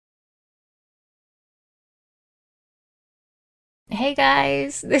Hey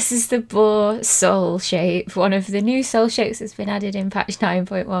guys, this is the Boar Soulshape, one of the new soul shapes that's been added in patch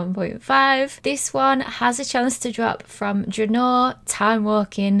 9.1.5. This one has a chance to drop from Draenor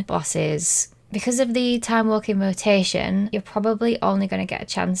timewalking bosses. Because of the timewalking rotation, you're probably only going to get a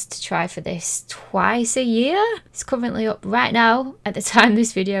chance to try for this twice a year. It's currently up right now at the time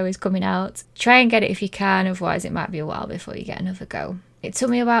this video is coming out. Try and get it if you can, otherwise it might be a while before you get another go. It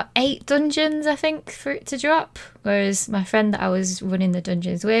took me about 8 dungeons, I think, for it to drop, whereas my friend that I was running the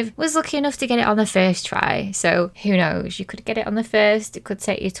dungeons with was lucky enough to get it on the first try. So who knows, you could get it on the first, it could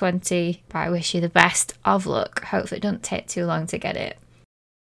take you 20, but I wish you the best of luck. Hopefully it doesn't take too long to get it.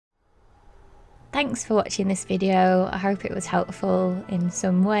 Thanks for watching this video. I hope it was helpful in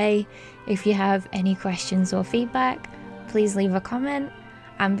some way. If you have any questions or feedback, please leave a comment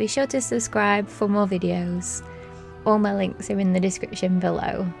and be sure to subscribe for more videos. All my links are in the description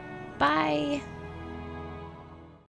below. Bye!